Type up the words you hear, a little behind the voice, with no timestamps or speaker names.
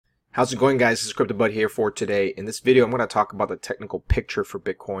How's it going, guys? This is CryptoBud here for today. In this video, I'm going to talk about the technical picture for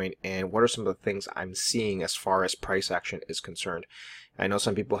Bitcoin and what are some of the things I'm seeing as far as price action is concerned. I know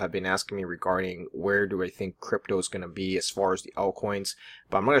some people have been asking me regarding where do I think crypto is going to be as far as the altcoins,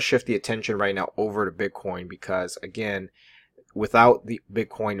 but I'm going to shift the attention right now over to Bitcoin because, again, without the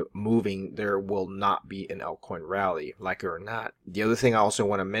Bitcoin moving, there will not be an altcoin rally, like it or not. The other thing I also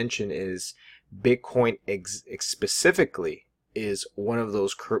want to mention is Bitcoin specifically is one of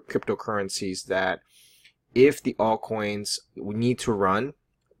those cryptocurrencies that if the altcoins need to run,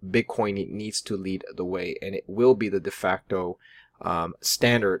 Bitcoin needs to lead the way, and it will be the de facto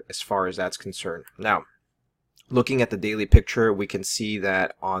standard as far as that's concerned. Now, looking at the daily picture, we can see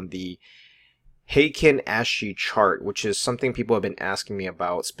that on the Heikin Ashi chart, which is something people have been asking me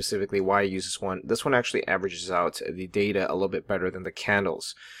about, specifically why I use this one. This one actually averages out the data a little bit better than the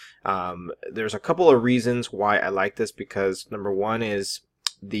candles. There's a couple of reasons why I like this, because number one is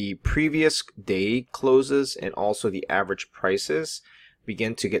the previous day closes and also the average prices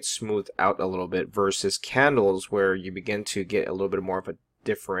begin to get smoothed out a little bit versus candles where you begin to get a little bit more of a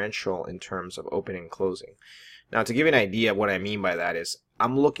differential in terms of opening and closing. Now, to give you an idea of what I mean by that is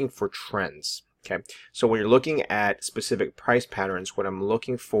I'm looking for trends. Okay, so when you're looking at specific price patterns, what I'm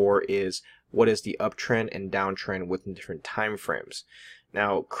looking for is what is the uptrend and downtrend within different time frames.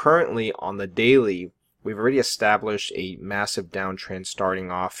 Now, currently on the daily, we've already established a massive downtrend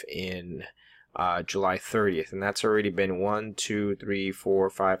starting off in July 30th, and that's already been 1, 2, 3, 4,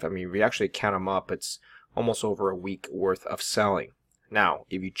 5. I mean, if we actually count them up, it's almost over a week worth of selling. Now,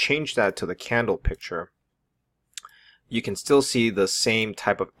 if you change that to the candle picture, you can still see the same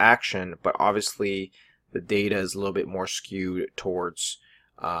type of action, but obviously the data is a little bit more skewed towards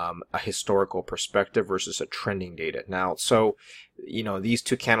a historical perspective versus a trending data. Now, so, you know, these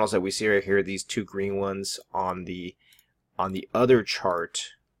two candles that we see right here, these two green ones on the other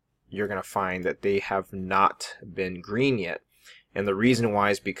chart, you're going to find that they have not been green yet. And the reason why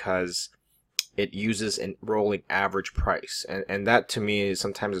is because it uses a rolling average price, and that to me is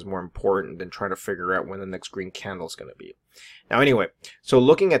sometimes is more important than trying to figure out when the next green candle is going to be. Now, anyway, so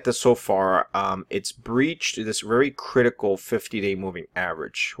looking at this so far, it's breached this very critical 50-day moving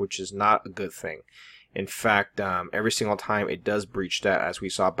average, which is not a good thing. In fact, every single time it does breach that, as we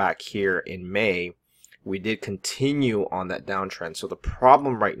saw back here in May, we did continue on that downtrend. So the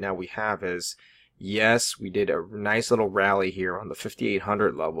problem right now we have is, yes, we did a nice little rally here on the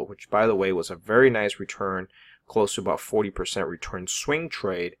 5,800 level, which, by the way, was a very nice return, close to about 40% return swing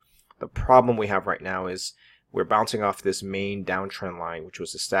trade. The problem we have right now is we're bouncing off this main downtrend line, which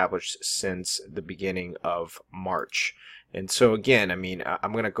was established since the beginning of March. And so again, I mean,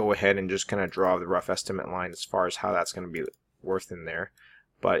 I'm going to go ahead and just kind of draw the rough estimate line as far as how that's going to be worth in there.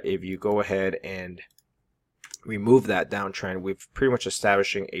 But if you go ahead and remove that downtrend, we've pretty much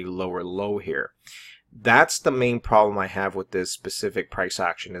establishing a lower low here. That's the main problem I have with this specific price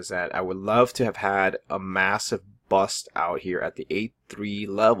action, is that I would love to have had a massive bust out here at the 8.3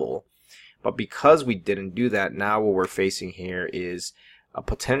 level, but because we didn't do that, now what we're facing here is a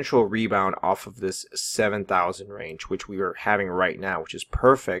potential rebound off of this 7,000 range, which we are having right now, which is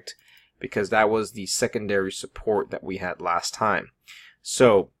perfect because that was the secondary support that we had last time.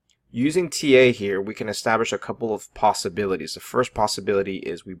 So using TA here, we can establish a couple of possibilities. The first possibility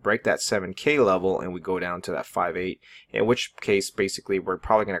is we break that 7K level and we go down to that 5.8, in which case basically we're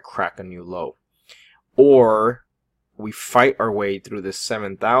probably going to crack a new low. Or we fight our way through this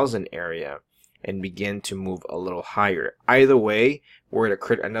 7,000 area and begin to move a little higher. Either way, we're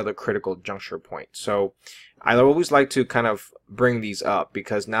at another critical juncture point. So I always like to kind of bring these up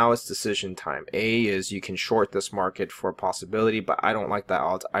because now it's decision time. A is you can short this market for a possibility, but I don't like that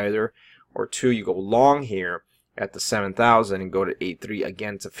odds either. Or two, you go long here at the 7,000 and go to 8.3.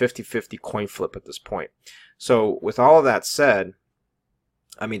 Again, it's a 50-50 coin flip at this point. So with all of that said,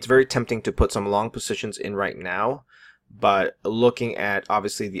 I mean, it's very tempting to put some long positions in right now. But looking at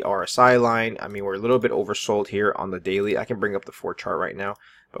obviously the RSI line, I mean, we're a little bit oversold here on the daily. I can bring up the 4 chart right now,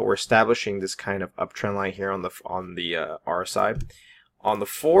 but we're establishing this kind of uptrend line here on the RSI. On the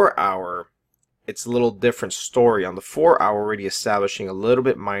 4 hour, it's a little different story. On the 4 hour, already establishing a little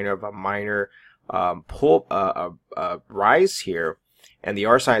bit minor rise here, and the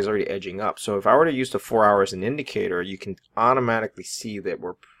RSI is already edging up. So if I were to use the 4 hours as an indicator, you can automatically see that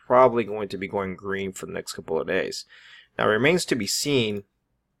we're probably going to be going green for the next couple of days. Now, it remains to be seen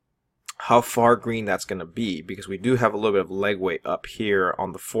how far green that's going to be, because we do have a little bit of legway up here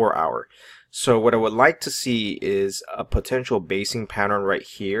on the 4 hour. So what I would like to see is a potential basing pattern right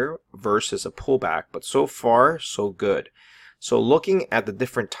here versus a pullback, but so far so good. So looking at the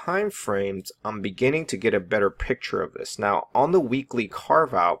different time frames, I'm beginning to get a better picture of this. Now, on the weekly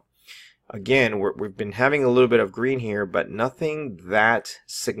carve out, Again, we've been having a little bit of green here, but nothing that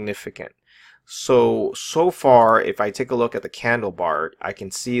significant. So far, if I take a look at the candle bar, I can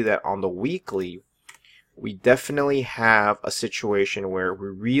see that on the weekly, we definitely have a situation where we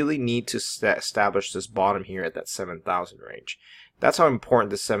really need to establish this bottom here at that 7,000 range. That's how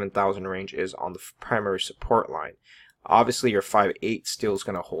important the 7,000 range is on the primary support line. Obviously, your 5/8 still is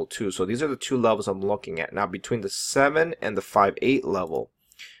going to hold too. So these are the two levels I'm looking at. Now, between the 7 and the 5/8 level,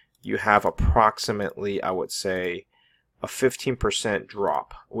 you have approximately, I would say, a 15%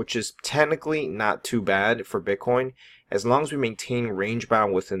 drop, which is technically not too bad for Bitcoin. As long as we maintain range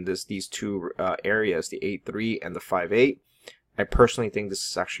bound within these two areas, the 8.3 and the 5.8, I personally think this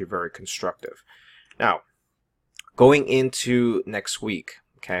is actually very constructive. Now, going into next week,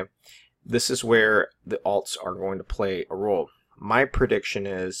 okay, this is where the alts are going to play a role. My prediction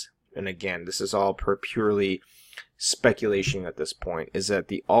is, and again, this is all purely speculation at this point, is that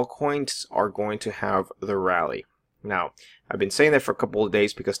the altcoins are going to have the rally. Now, I've been saying that for a couple of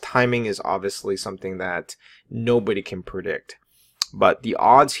days because timing is obviously something that nobody can predict. But the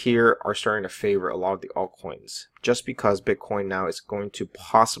odds here are starting to favor a lot of the altcoins, just because Bitcoin now is going to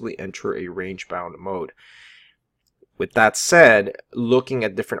possibly enter a range-bound mode. With that said, looking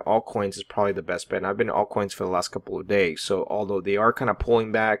at different altcoins is probably the best bet. And I've been in altcoins for the last couple of days, so although they are kind of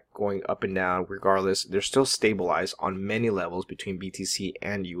pulling back, going up and down, regardless, they're still stabilized on many levels between BTC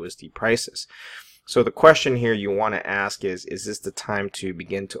and USD prices. So the question here you want to ask is this the time to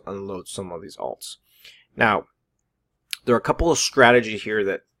begin to unload some of these alts? Now, there are a couple of strategies here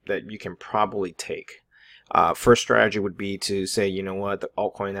that you can probably take. First strategy would be to say, you know what, the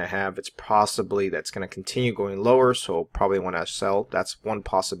altcoin I have, it's possibly that's going to continue going lower, so probably want to sell. That's one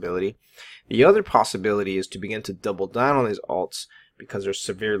possibility. The other possibility is to begin to double down on these alts because they're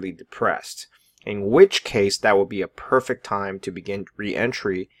severely depressed, in which case that would be a perfect time to begin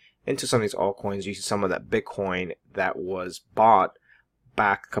re-entry into some of these altcoins using some of that Bitcoin that was bought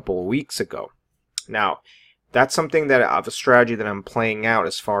back a couple of weeks ago. Now, that's something that of a strategy that I'm playing out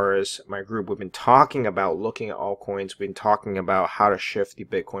as far as my group. We've been talking about looking at altcoins. We've been talking about how to shift the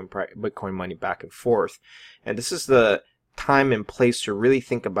Bitcoin money back and forth. And this is the time and place to really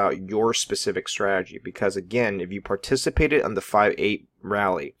think about your specific strategy. Because again, if you participated on the 5.8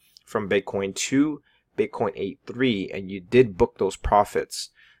 rally from Bitcoin to Bitcoin 8.3 and you did book those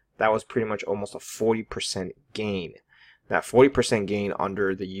profits, that was pretty much almost a 40% gain. That 40% gain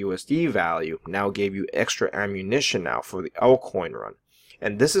under the USD value now gave you extra ammunition now for the altcoin run.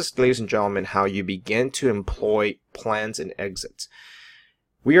 And this is, ladies and gentlemen, how you begin to employ plans and exits.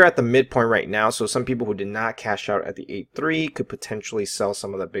 We are at the midpoint right now, so some people who did not cash out at the 8.3 could potentially sell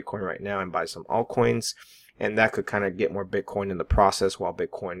some of that Bitcoin right now and buy some altcoins. And that could kind of get more Bitcoin in the process while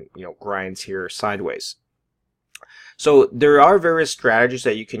Bitcoin, grinds here sideways. So there are various strategies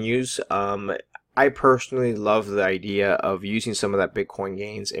that you can use. I personally love the idea of using some of that Bitcoin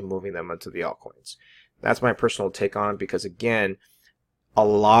gains and moving them into the altcoins. That's my personal take on it because, again, a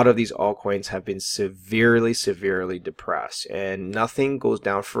lot of these altcoins have been severely depressed and nothing goes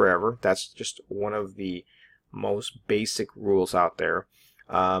down forever. That's just one of the most basic rules out there.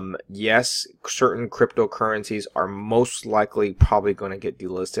 Yes, certain cryptocurrencies are most likely probably going to get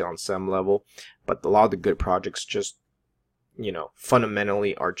delisted on some level, but a lot of the good projects just,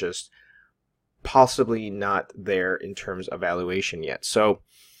 fundamentally are just possibly not there in terms of valuation yet. So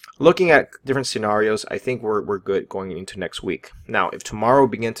looking at different scenarios, I think we're good going into next week. Now, if tomorrow we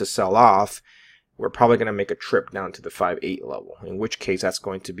begin to sell off, we're probably going to make a trip down to the 5.8 level, in which case that's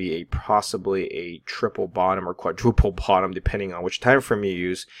going to be possibly a triple bottom or quadruple bottom, depending on which time frame you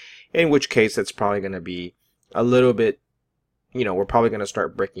use, in which case that's probably going to be a little bit, we're probably going to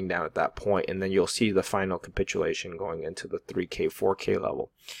start breaking down at that point, and then you'll see the final capitulation going into the 3K, 4K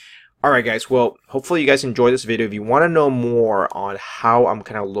level. Alright guys, well, hopefully you guys enjoyed this video. If you want to know more on how I'm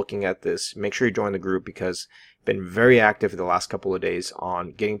kind of looking at this, make sure you join the group because I've been very active the last couple of days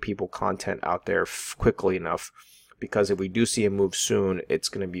on getting people content out there quickly enough, because if we do see a move soon, it's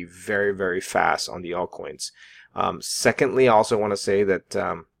going to be very fast on the altcoins. Secondly, I also want to say that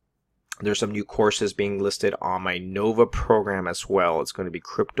there's some new courses being listed on my Nova program as well. It's going to be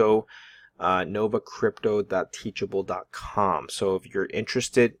novacrypto.teachable.com. So if you're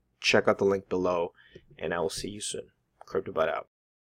interested, check out the link below, and I will see you soon. CryptoBot out.